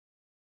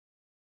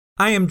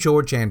I am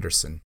George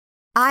Anderson.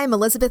 I'm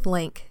Elizabeth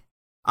Link.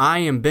 I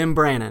am Ben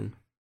Brannon.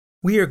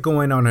 We are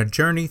going on a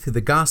journey through the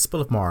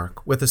Gospel of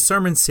Mark with a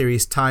sermon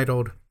series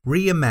titled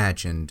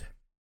Reimagined.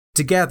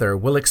 Together,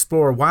 we'll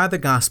explore why the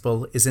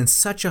Gospel is in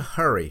such a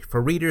hurry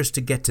for readers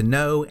to get to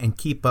know and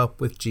keep up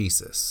with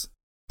Jesus.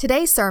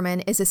 Today's sermon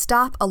is a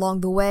stop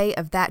along the way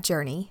of that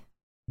journey.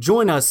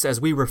 Join us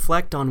as we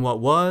reflect on what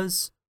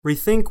was,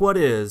 rethink what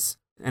is,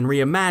 and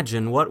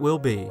reimagine what will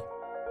be.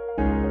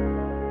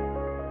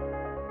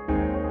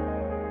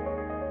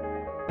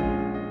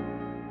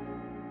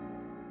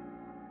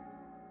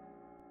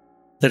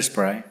 Let us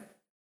pray.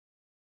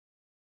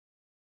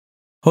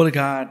 Holy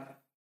God,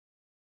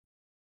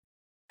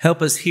 help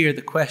us hear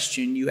the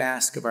question you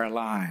ask of our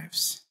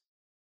lives.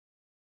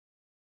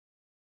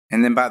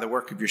 And then by the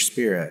work of your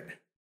Spirit,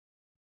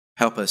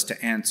 help us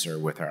to answer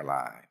with our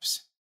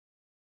lives.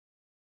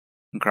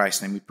 In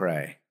Christ's name we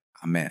pray.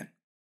 Amen.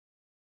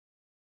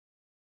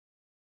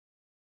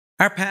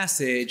 Our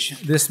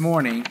passage this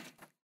morning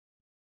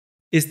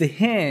is the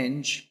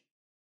hinge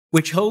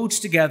which holds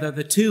together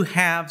the two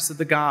halves of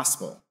the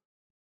gospel.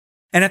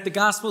 And at the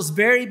gospel's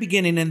very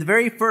beginning, in the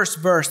very first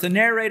verse, the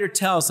narrator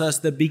tells us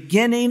the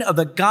beginning of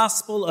the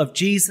gospel of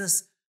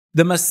Jesus,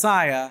 the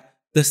Messiah,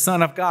 the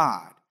Son of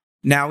God.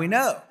 Now we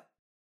know.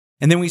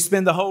 And then we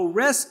spend the whole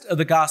rest of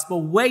the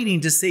gospel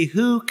waiting to see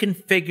who can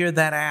figure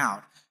that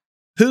out.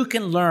 Who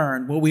can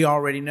learn what we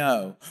already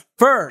know?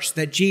 First,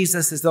 that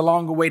Jesus is the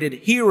long-awaited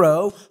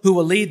hero who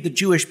will lead the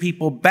Jewish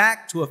people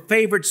back to a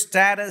favored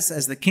status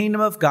as the kingdom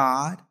of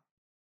God.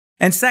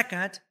 And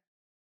second,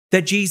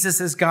 that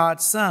Jesus is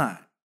God's Son.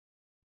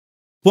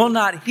 We'll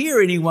not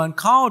hear anyone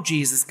call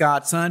Jesus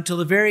God's Son till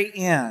the very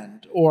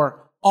end,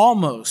 or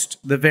almost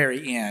the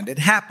very end. It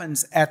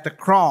happens at the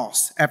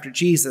cross after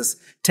Jesus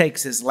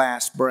takes his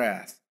last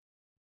breath.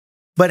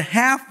 But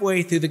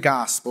halfway through the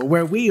gospel,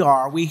 where we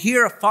are, we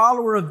hear a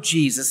follower of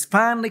Jesus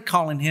finally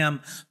calling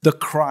him the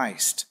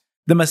Christ,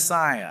 the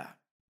Messiah,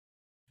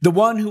 the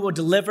one who will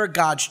deliver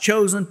God's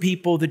chosen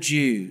people, the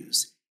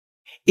Jews.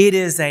 It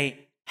is a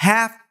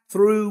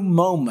half-through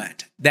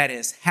moment that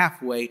is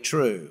halfway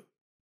true.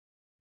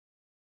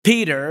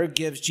 Peter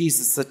gives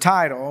Jesus a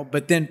title,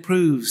 but then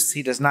proves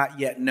he does not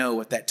yet know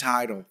what that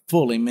title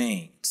fully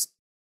means.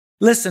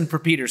 Listen for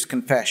Peter's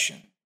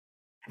confession,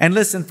 and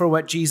listen for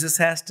what Jesus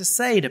has to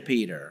say to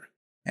Peter,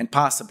 and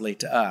possibly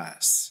to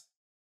us.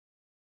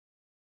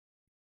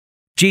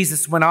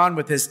 Jesus went on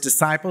with his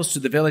disciples to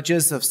the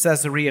villages of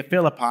Caesarea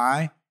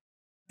Philippi,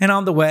 and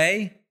on the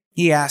way,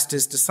 he asked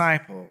his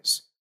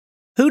disciples,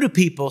 "Who do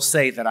people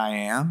say that I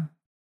am?"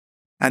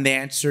 And they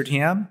answered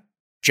him,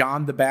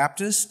 "John the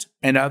Baptist,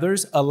 and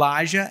others,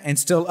 Elijah, and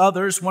still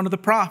others, one of the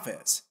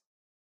prophets."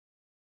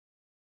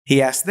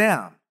 He asked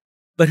them,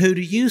 "But who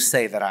do you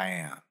say that I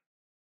am?"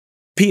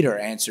 Peter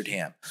answered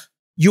him,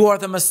 "You are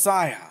the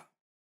Messiah."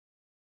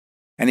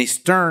 And he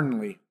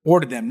sternly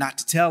ordered them not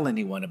to tell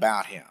anyone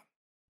about him.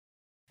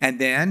 And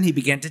then he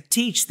began to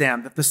teach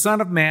them that the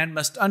Son of Man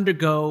must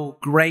undergo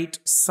great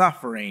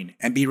suffering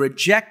and be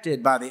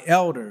rejected by the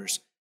elders,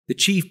 the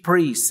chief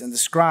priests, and the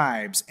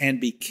scribes, and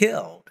be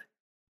killed,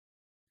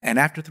 and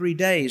after 3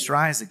 days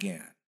rise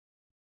again.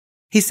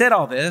 He said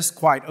all this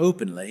quite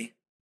openly,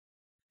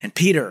 and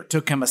Peter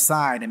took him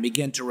aside and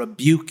began to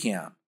rebuke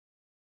him.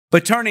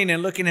 But turning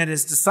and looking at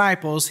his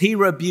disciples, he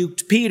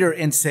rebuked Peter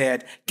and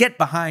said, "Get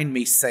behind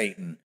me,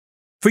 Satan,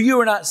 for you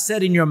are not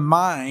setting your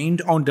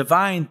mind on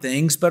divine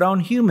things, but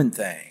on human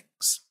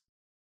things."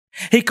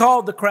 He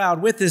called the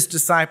crowd with his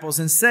disciples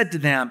and said to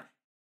them,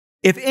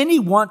 "If any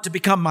want to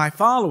become my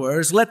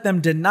followers, let them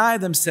deny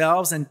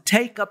themselves and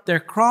take up their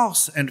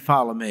cross and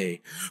follow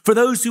me. For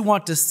those who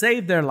want to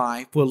save their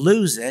life will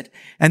lose it,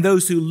 and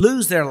those who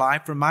lose their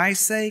life for my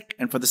sake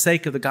and for the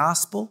sake of the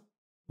gospel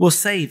will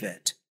save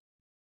it.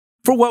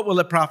 For what will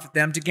it profit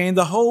them to gain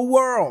the whole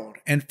world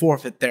and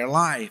forfeit their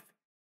life?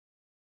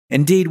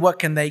 Indeed, what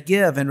can they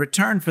give in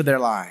return for their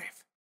life?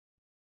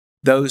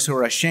 Those who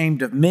are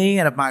ashamed of me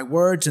and of my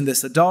words in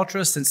this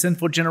adulterous and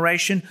sinful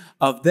generation,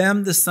 of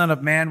them the Son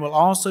of Man will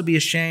also be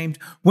ashamed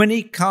when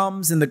he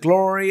comes in the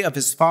glory of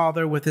his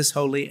Father with his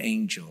holy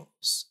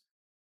angels."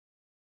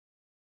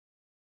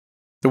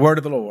 The word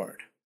of the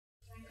Lord.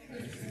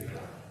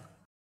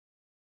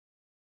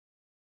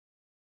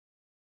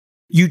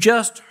 You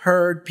just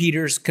heard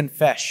Peter's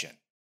confession.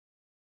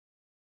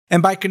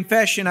 And by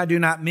confession, I do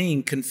not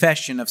mean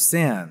confession of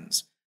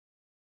sins.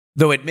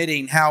 Though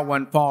admitting how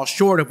one falls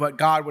short of what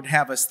God would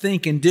have us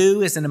think and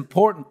do is an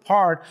important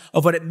part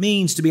of what it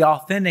means to be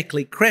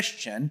authentically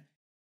Christian,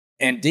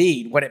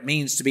 indeed, what it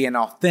means to be an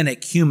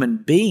authentic human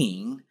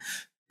being,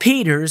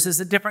 Peter's is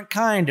a different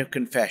kind of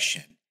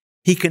confession.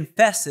 He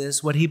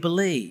confesses what he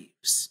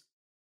believes.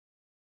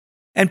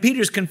 And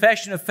Peter's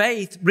confession of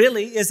faith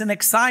really is an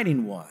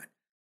exciting one.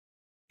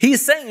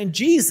 He's saying,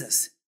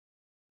 "Jesus,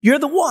 you're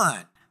the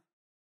one.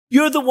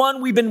 You're the one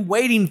we've been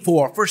waiting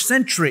for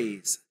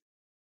centuries."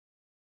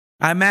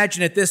 I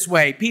imagine it this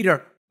way.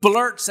 Peter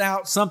blurts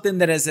out something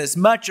that is as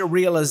much a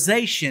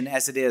realization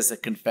as it is a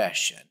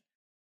confession.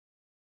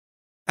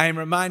 I am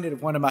reminded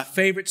of one of my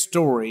favorite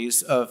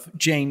stories of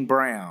Jane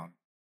Brown.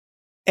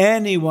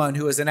 Anyone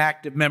who was an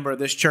active member of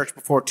this church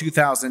before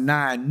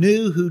 2009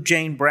 knew who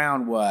Jane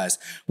Brown was.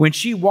 When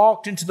she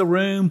walked into the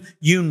room,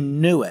 you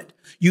knew it.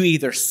 You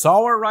either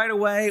saw her right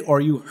away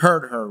or you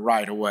heard her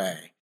right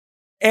away.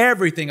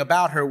 Everything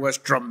about her was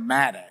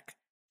dramatic.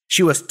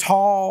 She was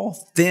tall,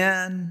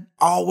 thin,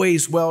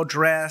 always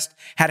well-dressed,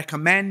 had a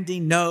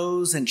commanding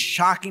nose and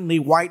shockingly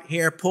white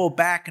hair pulled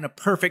back in a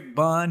perfect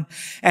bun,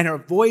 and her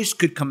voice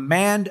could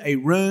command a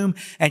room,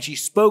 and she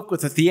spoke with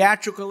the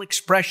theatrical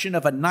expression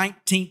of a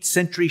 19th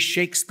century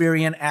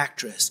Shakespearean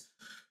actress.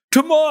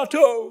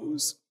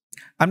 Tomatoes!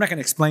 I'm not going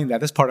to explain that.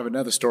 That's part of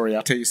another story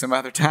I'll tell you some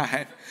other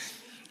time.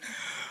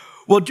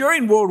 Well,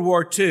 during World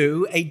War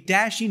II, a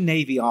dashing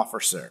Navy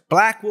officer,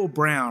 Blackwell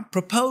Brown,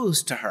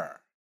 proposed to her.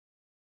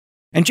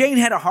 And Jane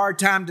had a hard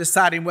time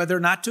deciding whether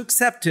or not to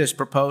accept his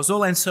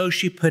proposal, and so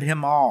she put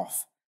him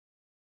off.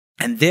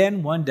 And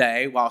then one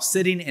day, while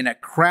sitting in a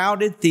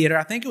crowded theater,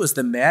 I think it was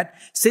the Met,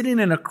 sitting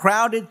in a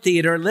crowded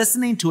theater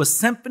listening to a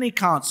symphony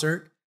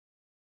concert,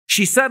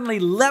 she suddenly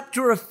leapt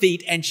to her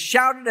feet and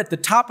shouted at the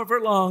top of her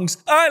lungs,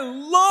 "I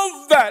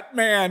love that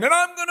man, and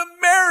I'm going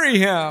to marry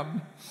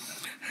him."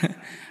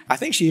 I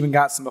think she even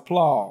got some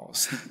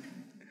applause.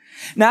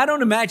 Now, I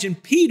don't imagine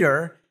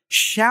Peter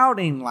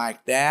shouting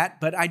like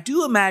that, but I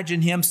do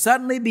imagine him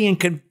suddenly being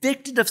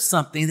convicted of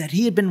something that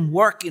he had been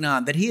working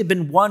on, that he had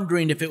been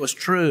wondering if it was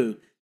true.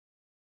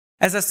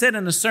 As I said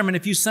in a sermon a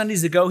few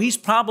Sundays ago, he's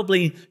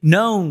probably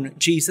known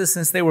Jesus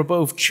since they were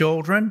both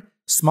children.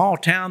 Small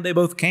town, they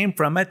both came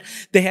from it.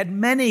 They had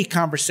many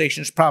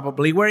conversations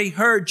probably where he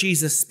heard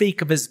Jesus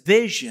speak of his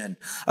vision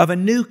of a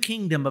new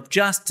kingdom of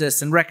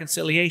justice and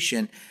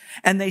reconciliation.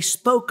 And they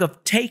spoke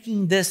of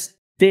taking this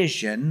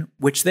vision,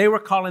 which they were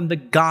calling the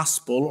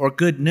gospel or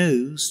good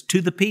news,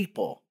 to the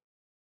people.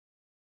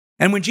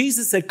 And when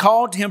Jesus had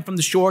called him from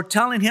the shore,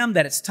 telling him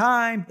that it's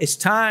time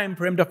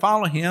for him to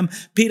follow him,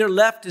 Peter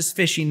left his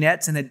fishing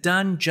nets and had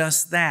done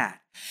just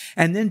that.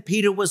 And then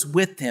Peter was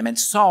with him and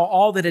saw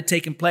all that had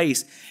taken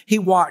place. He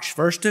watched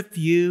first a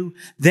few,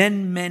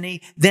 then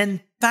many,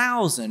 then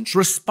thousands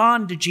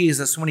respond to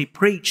Jesus when he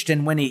preached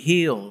and when he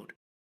healed.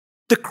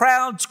 The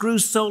crowds grew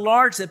so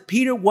large that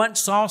Peter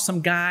once saw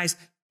some guys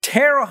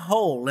tear a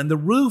hole in the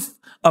roof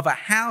of a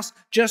house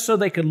just so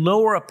they could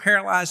lower a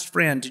paralyzed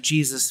friend to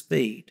Jesus'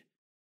 feet.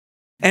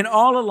 And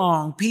all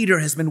along, Peter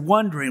has been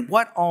wondering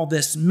what all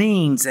this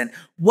means and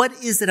what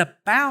is it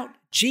about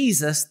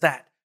Jesus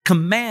that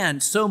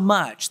commands so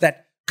much,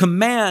 that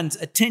commands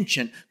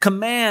attention,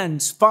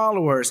 commands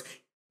followers,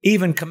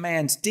 even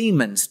commands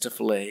demons to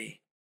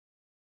flee.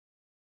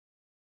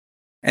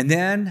 And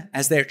then,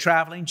 as they're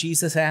traveling,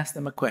 Jesus asked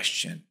them a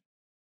question.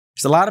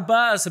 There's a lot of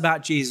buzz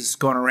about Jesus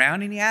going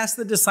around, and he asked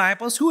the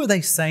disciples, "Who are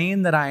they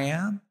saying that I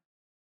am?"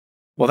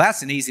 Well,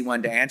 that's an easy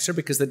one to answer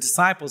because the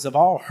disciples have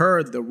all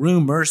heard the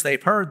rumors.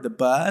 They've heard the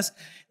buzz.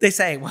 They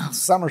say, well,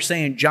 some are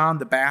saying John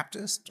the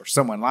Baptist or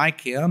someone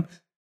like him.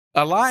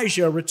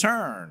 Elijah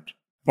returned,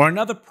 or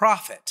another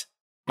prophet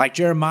like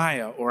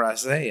Jeremiah or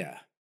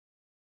Isaiah.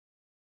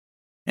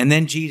 And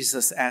then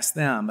Jesus asked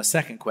them a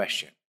second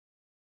question.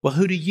 Well,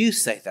 who do you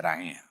say that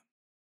I am?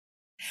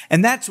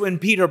 And that's when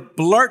Peter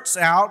blurts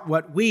out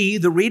what we,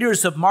 the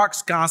readers of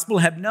Mark's gospel,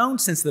 have known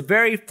since the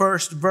very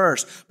first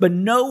verse, but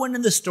no one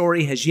in the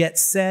story has yet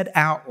said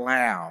out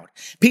loud.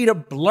 Peter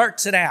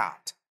blurts it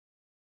out.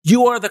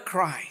 You are the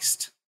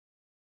Christ.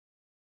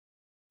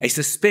 A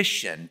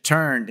suspicion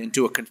turned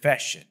into a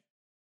confession,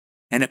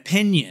 an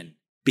opinion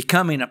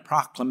becoming a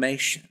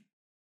proclamation.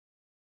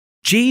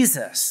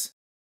 Jesus,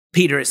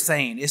 Peter is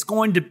saying, is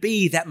going to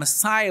be that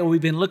Messiah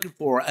we've been looking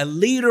for, a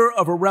leader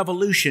of a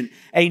revolution,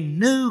 a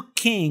new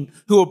king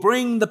who will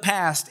bring the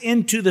past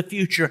into the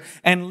future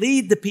and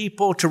lead the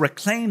people to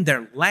reclaim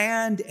their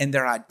land and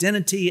their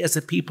identity as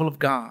a people of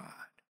God.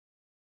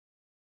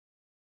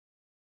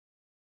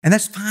 And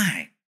that's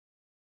fine.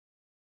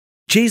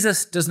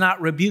 Jesus does not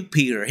rebuke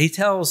Peter. He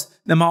tells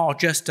them all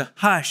just to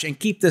hush and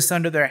keep this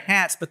under their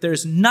hats, but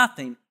there's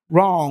nothing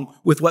wrong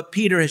with what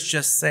Peter has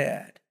just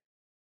said.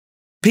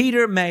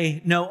 Peter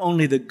may know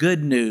only the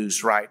good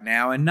news right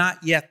now and not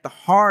yet the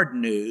hard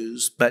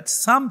news, but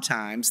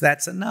sometimes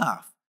that's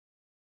enough.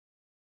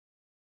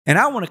 And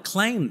I want to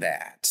claim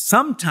that.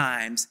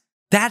 Sometimes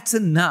that's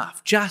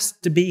enough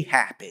just to be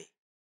happy,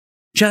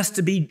 just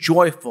to be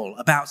joyful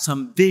about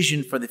some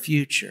vision for the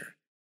future.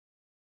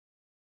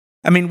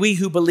 I mean, we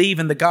who believe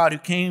in the God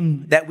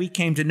that we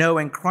came to know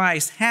in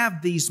Christ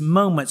have these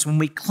moments when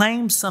we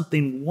claim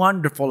something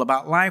wonderful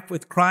about life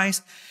with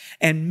Christ,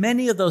 and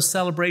many of those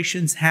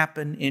celebrations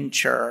happen in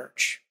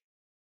church.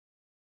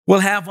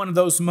 We'll have one of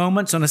those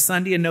moments on a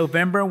Sunday in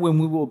November when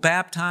we will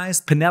baptize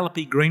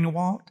Penelope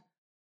Greenawalt.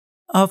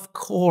 Of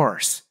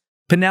course,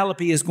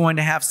 Penelope is going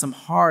to have some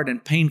hard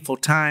and painful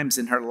times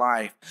in her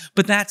life,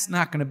 but that's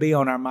not going to be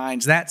on our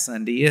minds that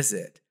Sunday, is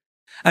it?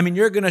 I mean,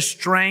 you're going to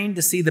strain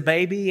to see the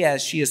baby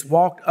as she is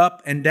walked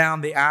up and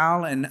down the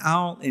aisle, and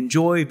I'll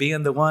enjoy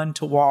being the one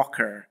to walk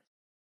her.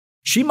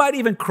 She might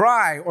even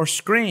cry or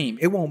scream.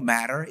 It won't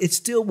matter. It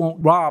still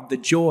won't rob the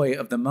joy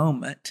of the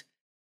moment.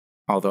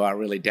 although I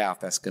really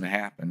doubt that's going to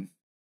happen.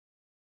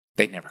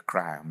 They never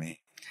cry on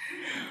me.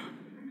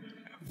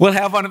 We'll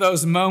have one of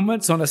those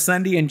moments on a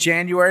Sunday in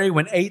January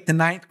when 8th and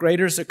 9th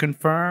graders are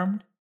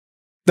confirmed.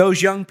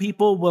 Those young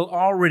people will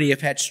already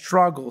have had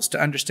struggles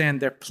to understand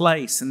their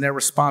place and their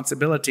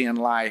responsibility in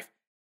life.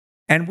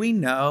 And we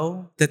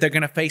know that they're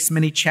going to face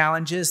many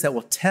challenges that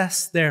will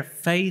test their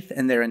faith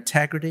and their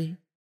integrity.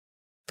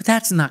 But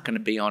that's not going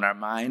to be on our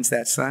minds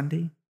that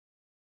Sunday.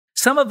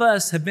 Some of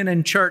us have been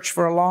in church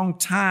for a long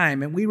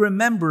time, and we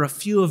remember a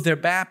few of their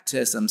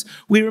baptisms.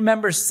 We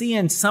remember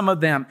seeing some of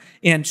them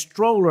in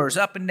strollers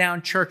up and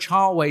down church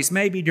hallways,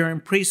 maybe during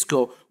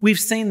preschool. We've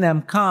seen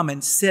them come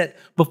and sit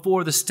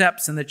before the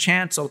steps in the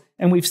chancel,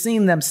 and we've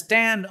seen them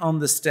stand on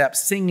the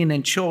steps singing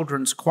in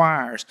children's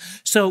choirs.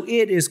 So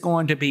it is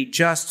going to be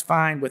just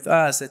fine with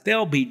us that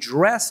they'll be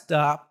dressed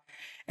up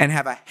and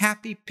have a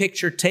happy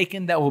picture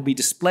taken that will be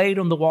displayed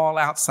on the wall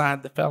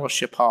outside the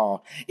fellowship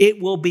hall.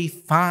 It will be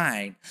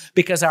fine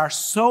because our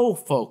sole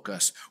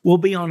focus will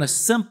be on a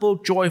simple,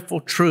 joyful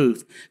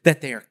truth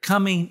that they are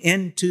coming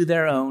into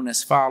their own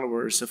as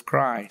followers of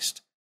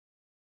Christ.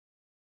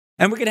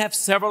 And we're going to have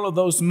several of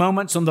those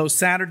moments on those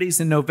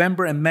Saturdays in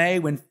November and May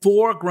when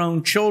 4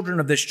 grown children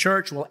of this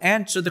church will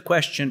answer the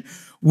question,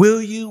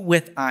 will you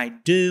with I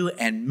do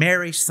and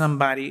marry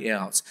somebody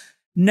else?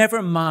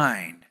 Never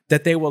mind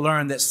that they will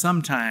learn that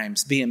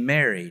sometimes being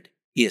married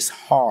is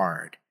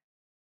hard.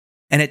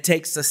 And it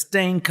takes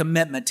sustained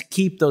commitment to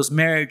keep those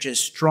marriages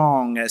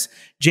strong, as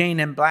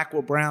Jane and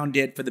Blackwell Brown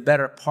did for the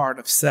better part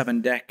of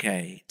 7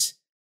 decades.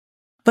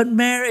 But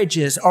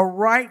marriages are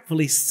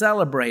rightfully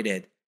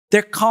celebrated.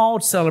 They're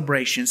called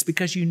celebrations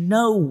because you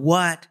know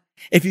what?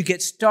 If you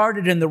get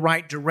started in the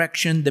right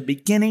direction, the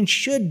beginning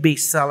should be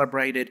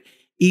celebrated,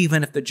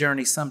 even if the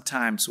journey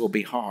sometimes will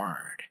be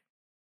hard.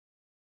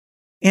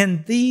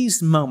 In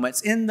these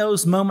moments, in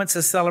those moments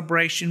of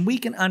celebration, we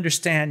can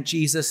understand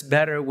Jesus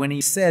better when he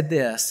said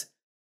this,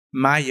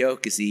 my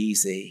yoke is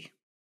easy,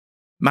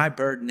 my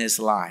burden is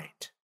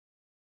light.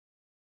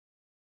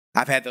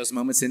 I've had those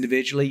moments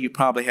individually. You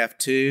probably have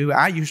too.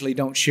 I usually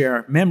don't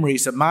share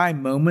memories of my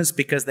moments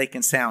because they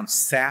can sound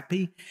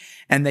sappy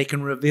and they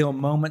can reveal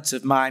moments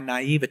of my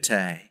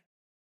naivete.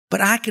 But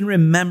I can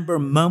remember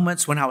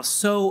moments when I was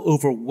so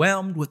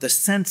overwhelmed with a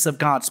sense of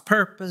God's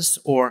purpose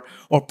or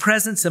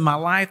presence in my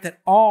life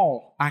that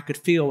all I could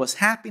feel was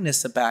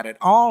happiness about it.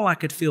 All I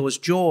could feel was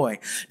joy.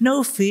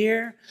 No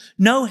fear,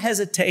 no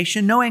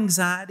hesitation, no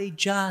anxiety,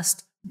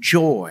 just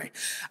joy.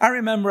 I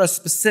remember a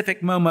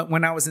specific moment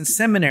when I was in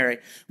seminary,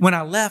 when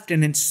I left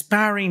an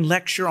inspiring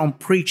lecture on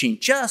preaching,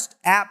 just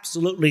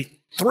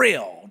absolutely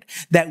thrilled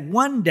that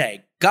one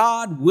day,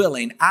 God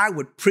willing, I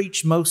would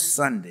preach most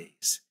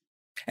Sundays.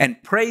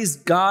 And praise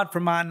God for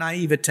my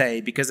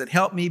naivete because it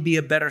helped me be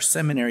a better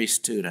seminary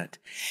student.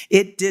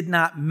 It did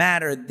not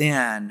matter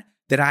then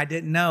that I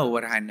didn't know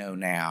what I know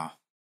now.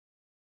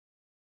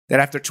 That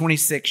after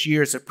 26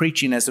 years of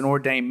preaching as an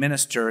ordained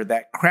minister,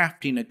 that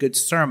crafting a good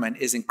sermon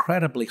is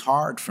incredibly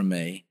hard for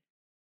me.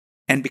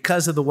 And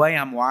because of the way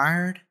I'm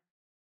wired,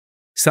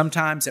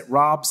 sometimes it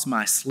robs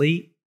my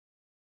sleep.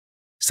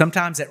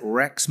 Sometimes it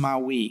wrecks my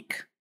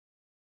week.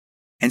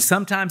 And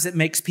sometimes it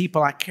makes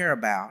people I care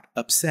about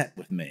upset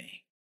with me.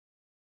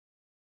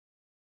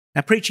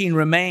 Now, preaching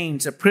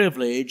remains a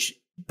privilege,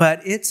 but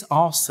it's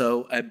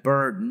also a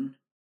burden.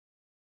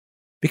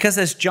 Because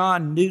as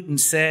John Newton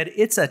said,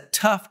 it's a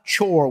tough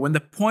chore when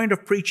the point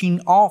of preaching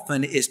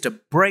often is to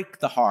break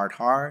the hard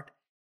heart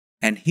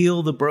and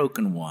heal the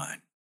broken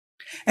one.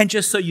 And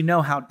just so you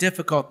know how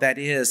difficult that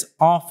is,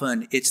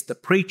 often it's the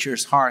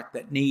preacher's heart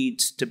that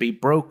needs to be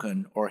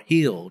broken or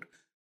healed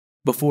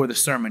before the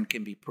sermon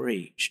can be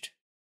preached.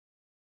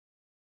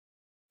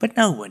 But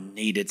no one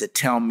needed to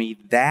tell me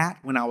that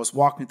when I was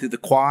walking through the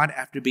quad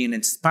after being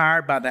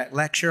inspired by that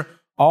lecture,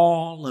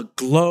 all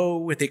aglow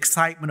with the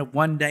excitement of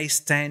one day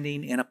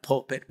standing in a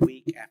pulpit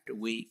week after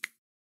week.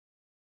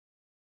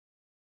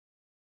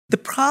 The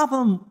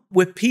problem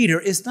with Peter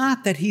is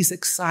not that he's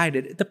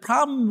excited. The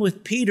problem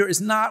with Peter is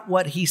not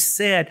what he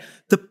said.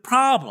 The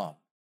problem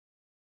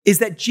is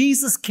that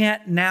Jesus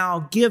can't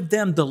now give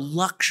them the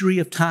luxury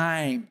of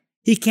time.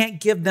 He can't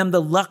give them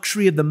the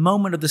luxury of the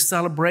moment of the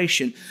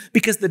celebration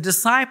because the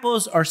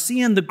disciples are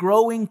seeing the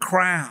growing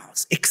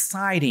crowds,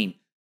 exciting.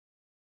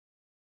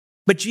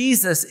 But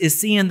Jesus is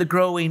seeing the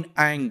growing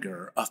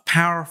anger of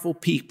powerful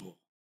people,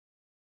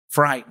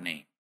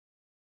 frightening.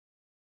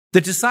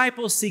 The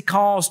disciples see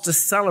calls to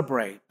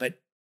celebrate, but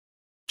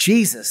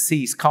Jesus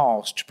sees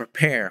calls to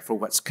prepare for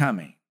what's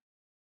coming,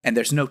 and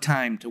there's no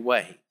time to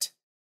wait.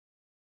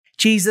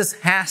 Jesus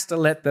has to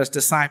let those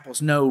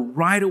disciples know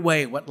right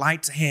away what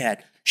lies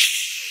ahead.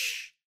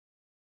 Shh!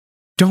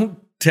 Don't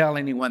tell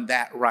anyone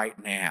that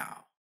right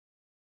now.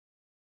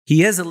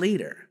 He is a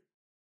leader,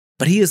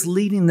 but he is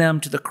leading them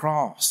to the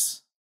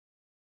cross.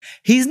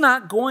 He's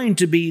not going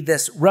to be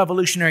this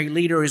revolutionary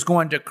leader who's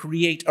going to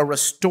create a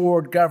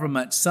restored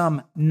government,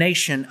 some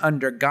nation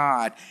under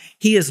God.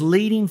 He is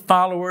leading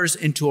followers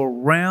into a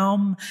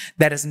realm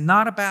that is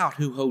not about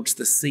who holds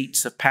the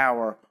seats of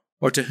power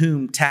or to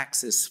whom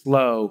taxes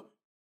flow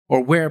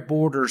or where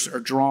borders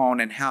are drawn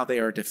and how they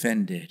are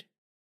defended.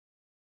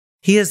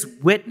 He is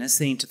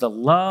witnessing to the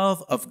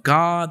love of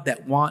God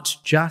that wants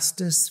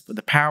justice for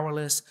the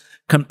powerless,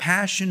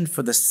 compassion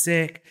for the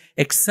sick,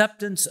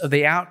 acceptance of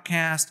the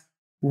outcast,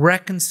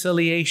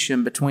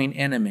 reconciliation between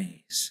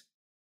enemies.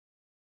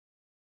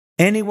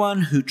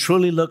 Anyone who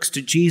truly looks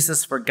to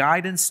Jesus for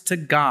guidance to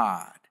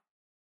God,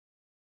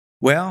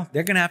 well,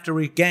 they're going to have to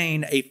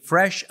regain a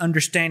fresh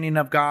understanding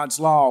of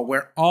God's law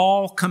where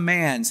all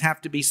commands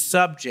have to be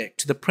subject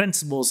to the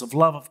principles of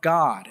love of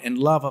God and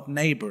love of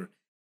neighbor,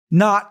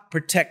 not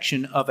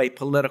protection of a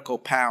political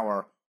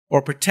power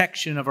or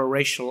protection of a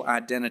racial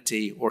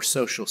identity or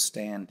social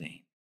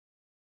standing.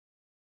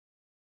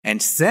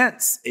 And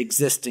since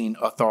existing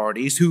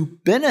authorities who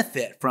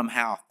benefit from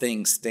how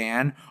things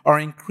stand are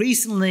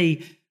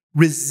increasingly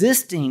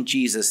resisting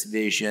Jesus'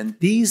 vision,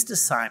 these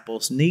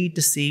disciples need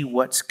to see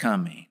what's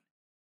coming.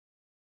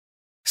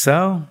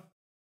 So,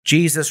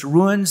 Jesus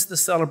ruins the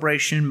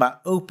celebration by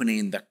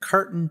opening the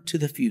curtain to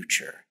the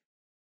future.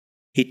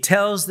 He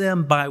tells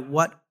them by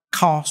what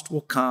cost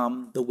will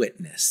come the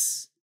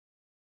witness,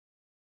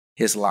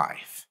 his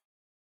life.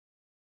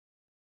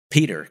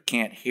 Peter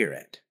can't hear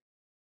it.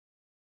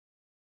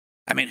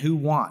 I mean, who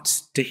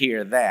wants to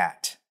hear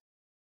that?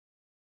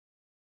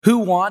 Who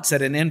wants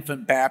at an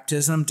infant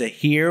baptism to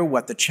hear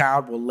what the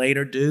child will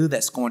later do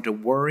that's going to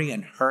worry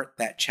and hurt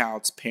that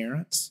child's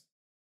parents?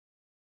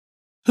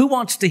 Who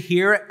wants to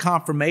hear at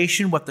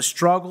confirmation what the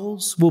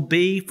struggles will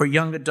be for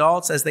young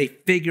adults as they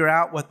figure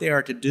out what they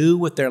are to do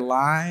with their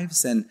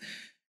lives and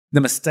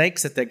the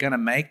mistakes that they're going to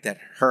make that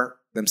hurt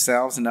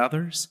themselves and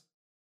others?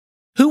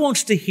 Who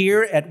wants to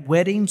hear at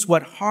weddings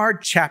what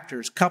hard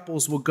chapters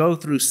couples will go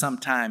through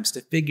sometimes to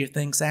figure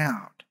things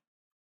out?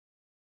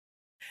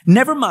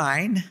 Never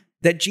mind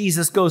that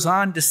Jesus goes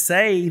on to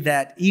say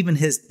that even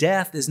his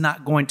death is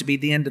not going to be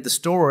the end of the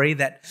story,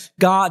 that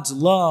God's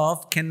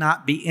love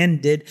cannot be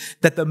ended,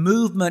 that the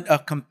movement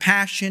of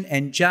compassion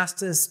and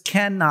justice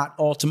cannot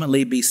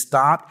ultimately be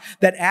stopped,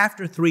 that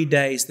after 3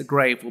 days the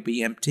grave will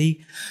be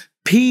empty.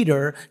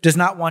 Peter does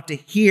not want to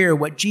hear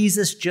what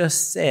Jesus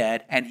just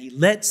said, and he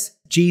lets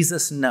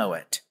Jesus know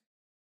it.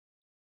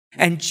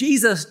 And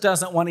Jesus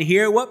doesn't want to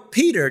hear what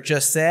Peter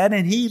just said,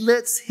 and he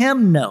lets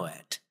him know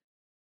it.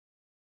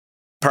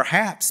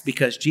 Perhaps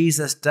because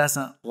Jesus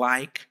doesn't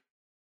like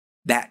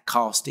that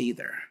cost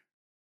either.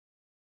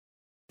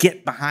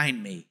 Get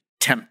behind me,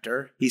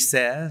 tempter, he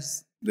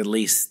says. At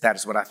least that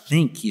is what I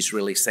think he's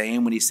really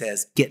saying when he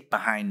says, get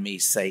behind me,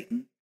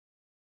 Satan.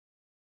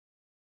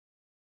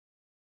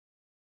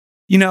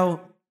 You know,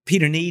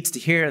 Peter needs to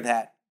hear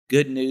that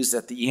good news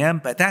at the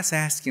end, but that's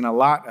asking a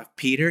lot of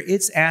Peter.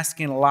 It's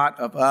asking a lot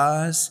of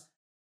us.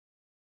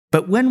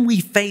 But when we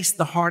face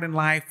the hard in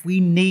life, we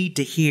need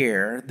to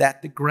hear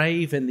that the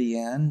grave in the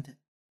end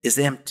is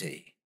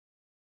empty.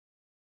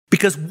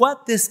 Because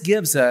what this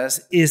gives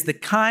us is the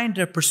kind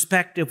of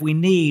perspective we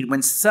need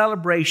when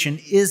celebration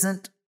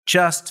isn't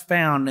just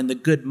found in the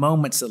good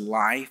moments of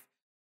life,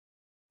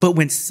 but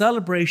when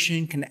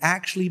celebration can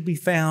actually be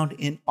found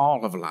in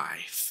all of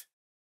life,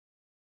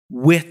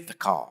 with the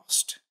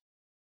cost.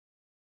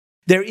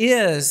 There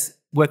is,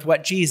 with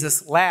what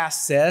Jesus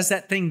last says,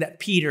 that thing that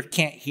Peter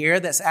can't hear,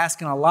 that's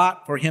asking a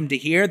lot for him to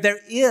hear. There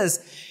is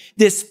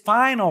this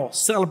final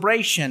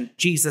celebration,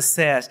 Jesus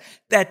says,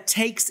 that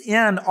takes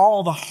in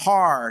all the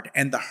hard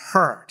and the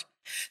hurt.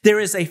 There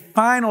is a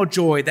final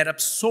joy that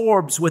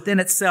absorbs within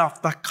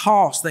itself the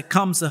cost that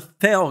comes of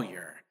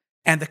failure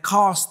and the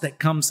cost that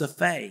comes of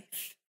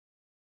faith.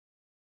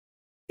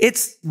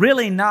 It's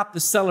really not the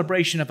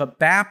celebration of a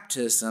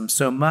baptism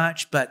so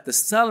much, but the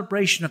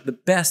celebration of the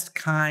best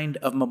kind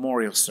of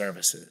memorial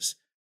services.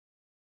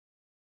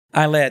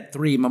 I led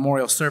 3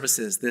 memorial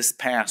services this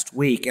past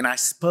week, and I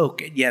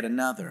spoke at yet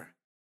another.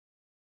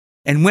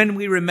 And when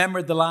we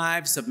remembered the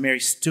lives of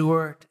Mary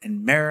Stewart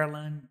and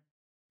Marilyn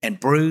and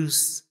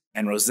Bruce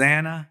and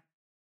Rosanna,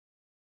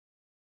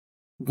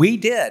 we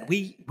did.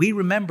 We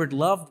remembered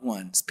loved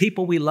ones,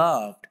 people we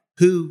loved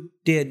who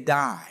did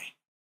die.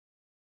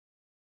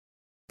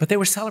 But they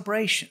were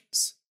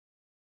celebrations.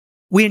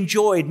 We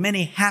enjoyed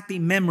many happy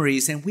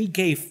memories and we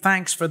gave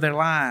thanks for their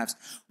lives.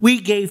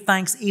 We gave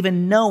thanks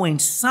even knowing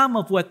some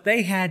of what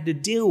they had to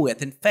deal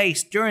with and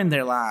face during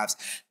their lives.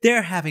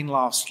 They're having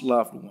lost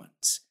loved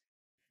ones.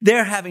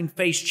 They're having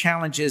faced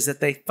challenges that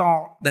they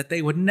thought that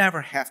they would never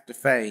have to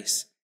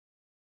face.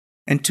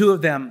 And 2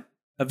 of them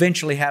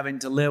eventually having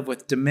to live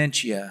with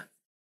dementia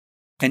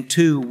and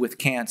 2 with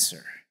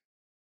cancer.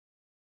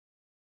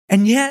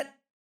 And yet,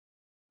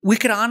 we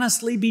could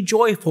honestly be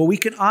joyful. We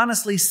could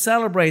honestly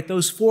celebrate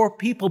those 4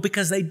 people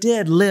because they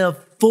did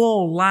live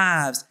full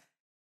lives.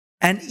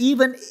 And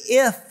even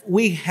if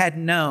we had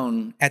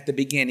known at the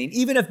beginning,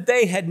 even if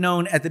they had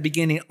known at the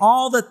beginning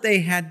all that they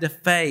had to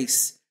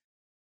face,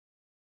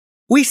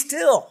 we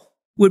still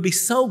would be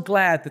so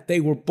glad that they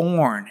were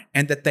born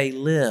and that they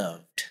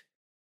lived.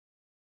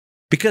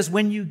 Because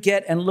when you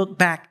get and look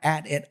back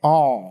at it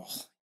all,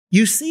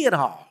 you see it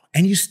all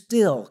and you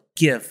still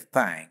give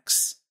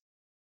thanks.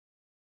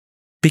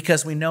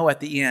 Because we know at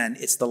the end,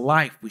 it's the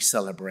life we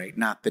celebrate,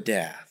 not the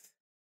death.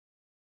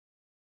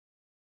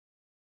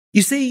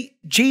 You see,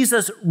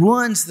 Jesus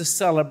ruins the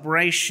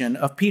celebration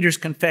of Peter's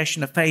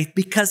confession of faith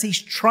because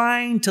he's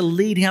trying to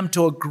lead him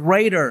to a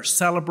greater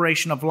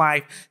celebration of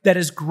life that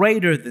is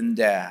greater than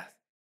death.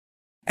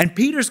 And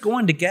Peter's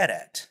going to get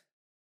it,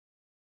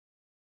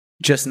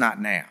 just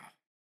not now.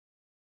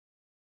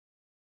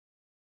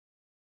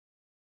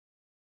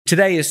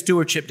 Today is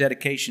Stewardship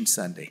Dedication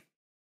Sunday.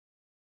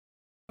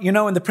 You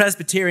know, in the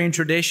Presbyterian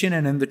tradition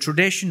and in the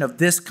tradition of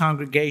this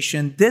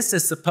congregation, this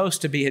is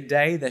supposed to be a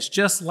day that's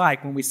just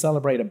like when we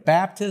celebrate a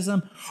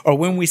baptism or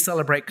when we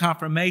celebrate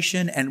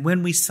confirmation and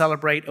when we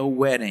celebrate a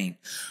wedding.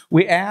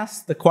 We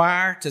ask the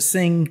choir to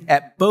sing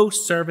at both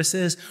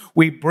services.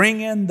 We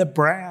bring in the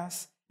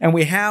brass and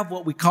we have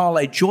what we call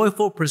a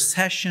joyful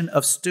procession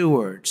of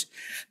stewards.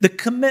 The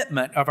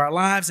commitment of our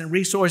lives and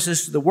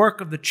resources to the work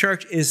of the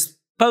church is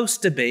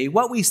supposed to be,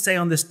 what we say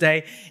on this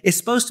day is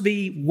supposed to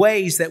be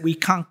ways that we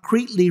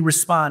concretely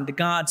respond to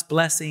God's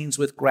blessings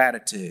with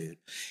gratitude.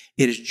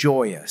 It is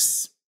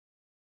joyous.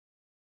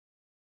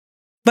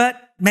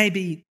 But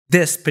maybe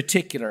this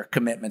particular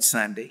Commitment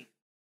Sunday,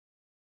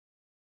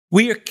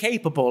 we are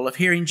capable of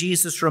hearing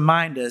Jesus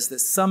remind us that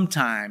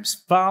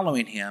sometimes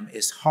following him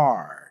is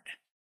hard.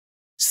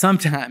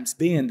 Sometimes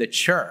being the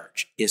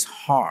church is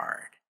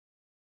hard.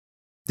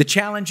 The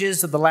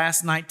challenges of the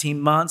last 19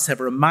 months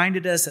have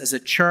reminded us as a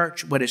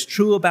church what is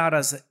true about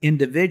us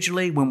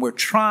individually when we're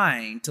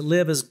trying to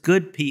live as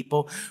good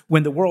people,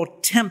 when the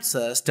world tempts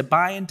us to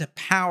buy into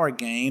power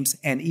games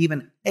and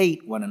even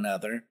hate one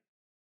another,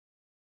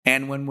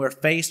 and when we're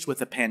faced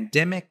with a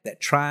pandemic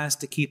that tries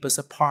to keep us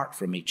apart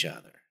from each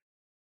other.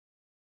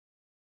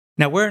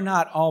 Now, we're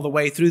not all the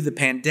way through the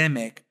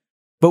pandemic,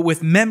 but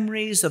with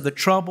memories of the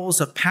troubles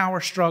of power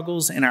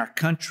struggles in our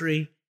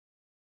country,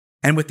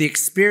 and with the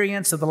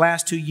experience of the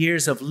last 2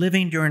 years of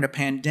living during a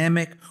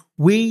pandemic,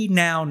 we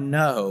now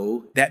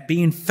know that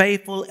being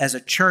faithful as a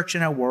church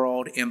in our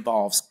world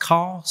involves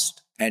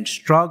cost and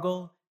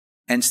struggle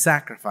and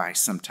sacrifice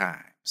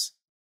sometimes.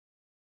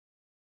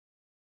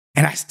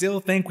 And I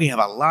still think we have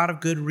a lot of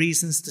good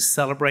reasons to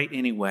celebrate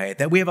anyway,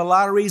 that we have a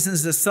lot of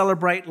reasons to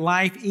celebrate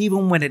life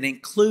even when it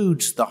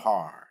includes the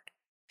hard.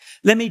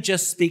 Let me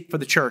just speak for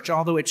the church,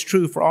 although it's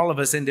true for all of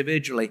us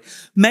individually.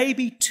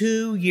 Maybe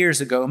 2 years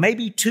ago,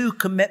 maybe 2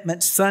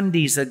 Commitment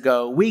Sundays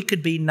ago, we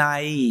could be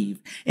naive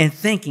in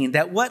thinking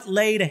that what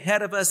laid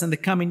ahead of us in the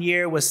coming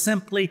year was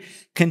simply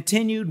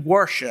continued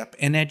worship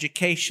and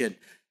education,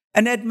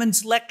 an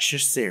Edmonds lecture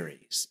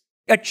series,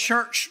 a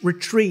church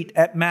retreat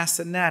at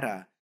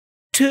Massanetta,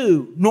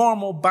 2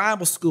 normal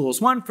Bible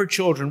schools, 1 for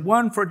children,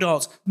 1 for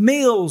adults,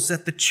 meals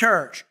at the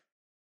church.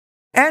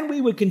 And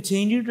we would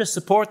continue to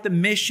support the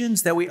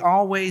missions that we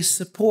always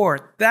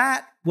support.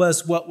 That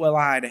was what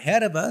lied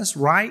ahead of us,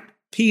 right,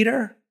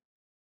 Peter?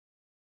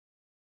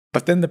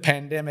 But then the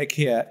pandemic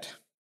hit.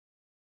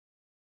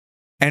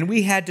 And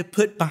we had to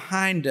put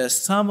behind us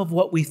some of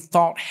what we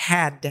thought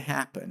had to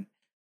happen.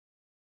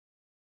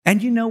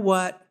 And you know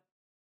what?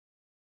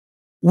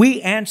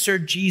 We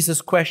answered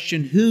Jesus'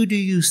 question, "Who do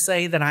you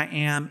say that I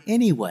am?"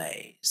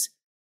 anyways.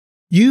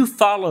 You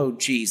followed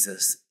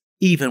Jesus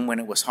even when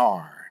it was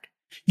hard.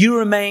 You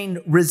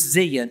remained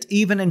resilient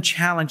even in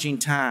challenging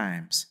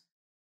times.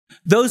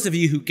 Those of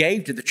you who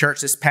gave to the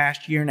church this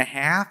past year and a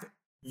half,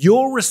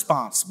 you're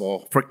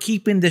responsible for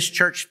keeping this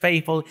church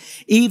faithful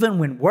even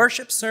when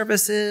worship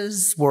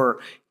services were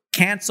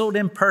canceled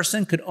in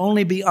person, could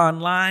only be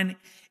online,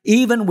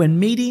 even when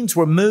meetings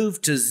were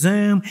moved to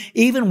Zoom,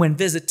 even when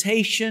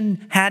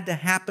visitation had to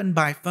happen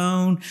by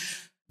phone.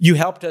 You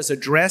helped us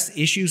address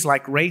issues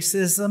like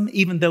racism,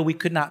 even though we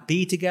could not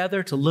be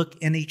together to look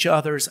in each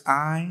other's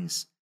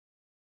eyes.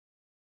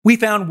 We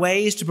found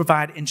ways to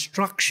provide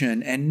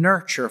instruction and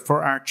nurture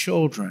for our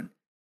children.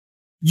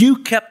 You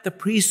kept the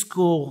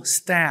preschool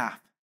staff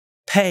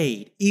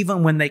paid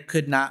even when they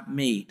could not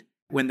meet,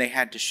 when they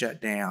had to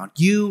shut down.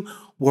 You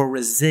were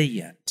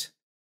resilient.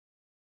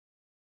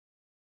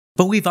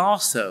 But we've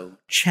also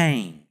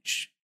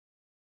changed.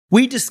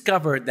 We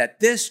discovered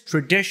that this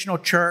traditional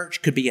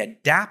church could be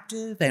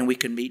adaptive and we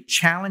could meet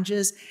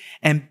challenges.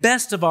 And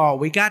best of all,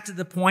 we got to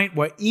the point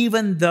where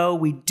even though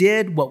we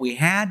did what we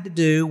had to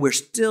do, we're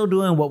still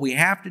doing what we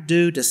have to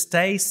do to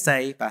stay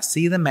safe. I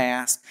see the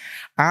mask.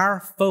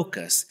 Our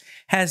focus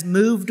has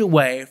moved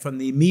away from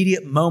the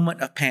immediate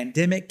moment of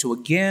pandemic to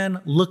again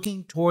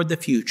looking toward the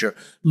future,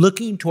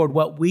 looking toward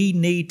what we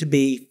need to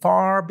be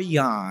far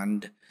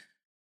beyond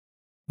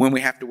when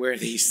we have to wear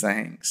these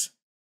things.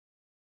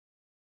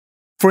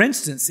 For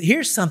instance,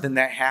 here's something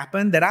that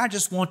happened that I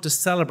just want to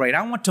celebrate.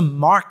 I want to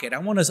mark it. I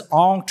want us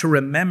all to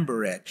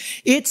remember it.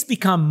 It's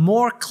become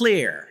more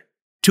clear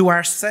to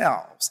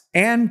ourselves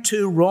and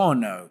to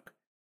Roanoke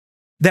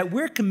that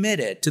we're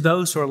committed to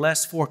those who are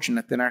less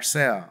fortunate than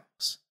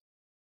ourselves.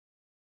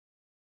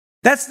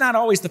 That's not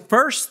always the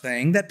first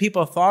thing that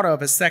people thought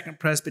of as Second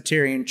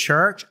Presbyterian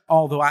Church,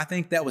 although I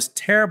think that was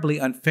terribly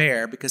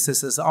unfair because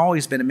this has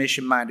always been a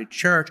mission-minded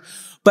church.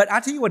 But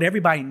I tell you what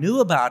everybody knew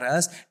about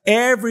us.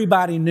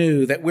 Everybody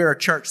knew that we're a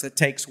church that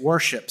takes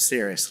worship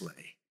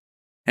seriously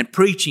and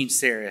preaching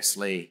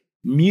seriously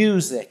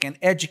music, and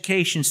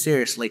education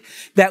seriously,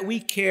 that we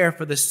care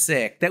for the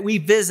sick, that we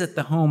visit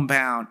the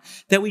homebound,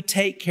 that we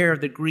take care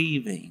of the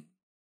grieving.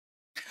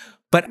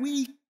 But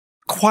we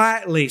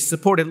quietly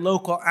supported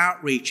local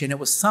outreach, and it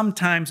was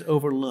sometimes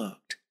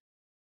overlooked.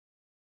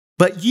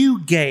 But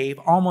you gave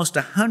almost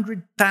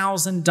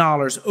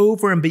 $100,000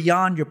 over and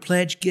beyond your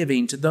pledge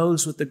giving to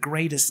those with the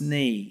greatest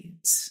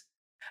needs.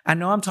 I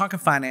know I'm talking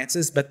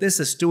finances, but this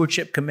is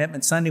Stewardship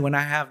Commitment Sunday when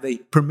I have the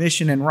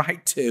permission and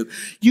right to.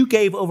 You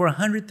gave over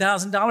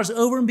 $100,000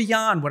 over and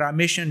beyond what our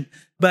mission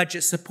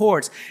budget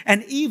supports.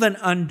 And even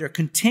under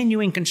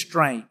continuing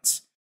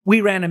constraints,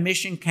 we ran a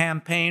mission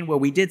campaign where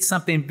we did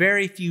something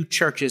very few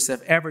churches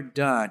have ever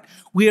done.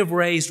 We have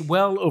raised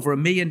well over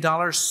 $1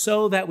 million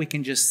so that we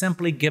can just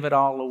simply give it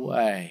all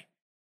away.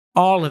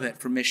 All of it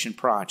for mission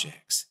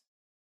projects.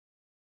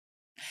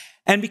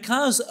 And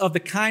because of the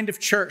kind of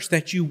church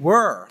that you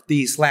were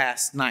these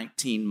last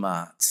 19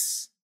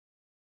 months,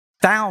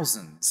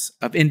 thousands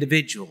of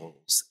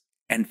individuals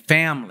and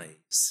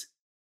families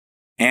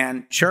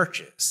and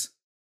churches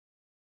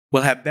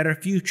will have better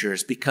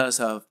futures because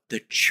of the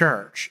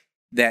church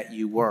that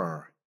you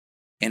were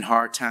in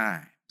hard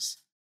times.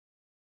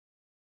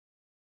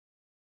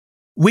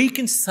 We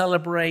can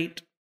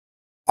celebrate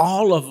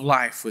all of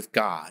life with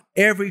God,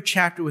 every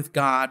chapter with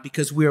God,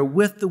 because we are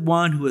with the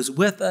one who is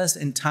with us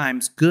in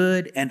times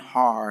good and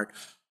hard,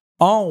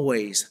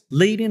 always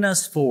leading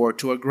us forward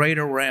to a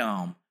greater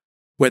realm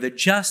where the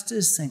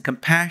justice and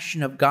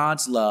compassion of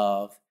God's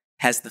love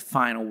has the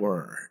final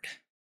word.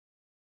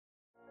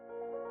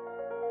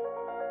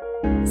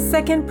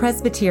 Second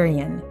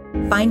Presbyterian,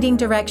 finding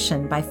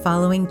direction by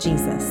following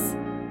Jesus.